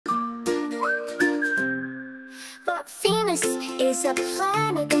Venus is a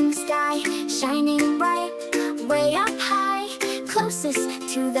planet in the sky, shining bright, way up high.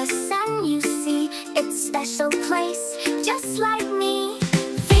 Closest to the sun you see, it's a special place, just like me.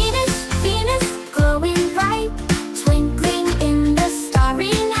 Venus, Venus, glowing bright, twinkling in the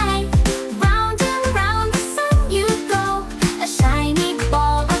starry night. Round and round the sun you go, a shiny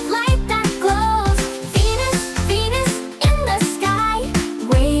ball of light that glows. Venus, Venus, in the sky,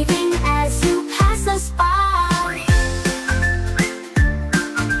 waving as you pass us by.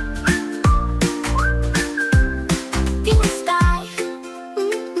 Venus sky,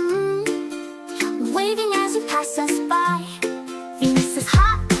 waving as you pass us by. Venus is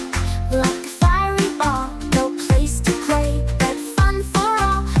hot, like a fiery ball, no place to play, but fun for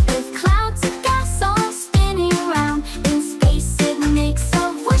all. With clouds of gas all spinning round, in space it makes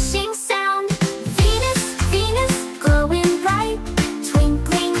a whooshing sound. Venus, Venus, glowing bright,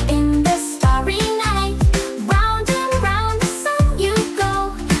 twinkling in the starry night. Round and round the sun you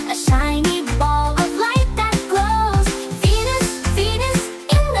go, a shiny ball of light that glows. Venus, Venus,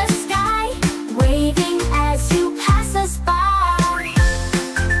 in the sky, waving as you pass us by.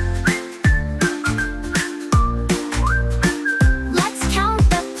 Let's count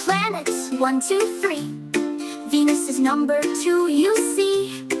the planets, 1, 2, 3. Venus is number 2, you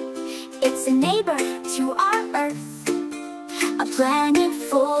see. It's a neighbor to our Earth, a planet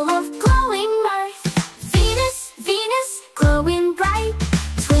full of glowing mirth. Venus, Venus, glowing bright,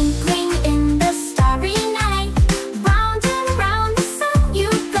 twinkling in the starry night. Round and round the sun you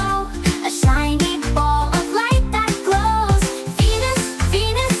go, a shiny ball of light that glows. Venus,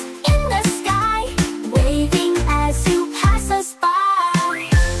 Venus, in the sky, waving as you pass us by.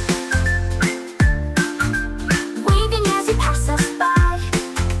 Waving as you pass us by.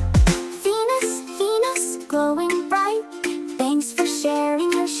 Venus, Venus, glowing bright, thanks for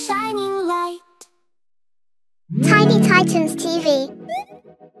sharing your shining light. Tiny Titans TV.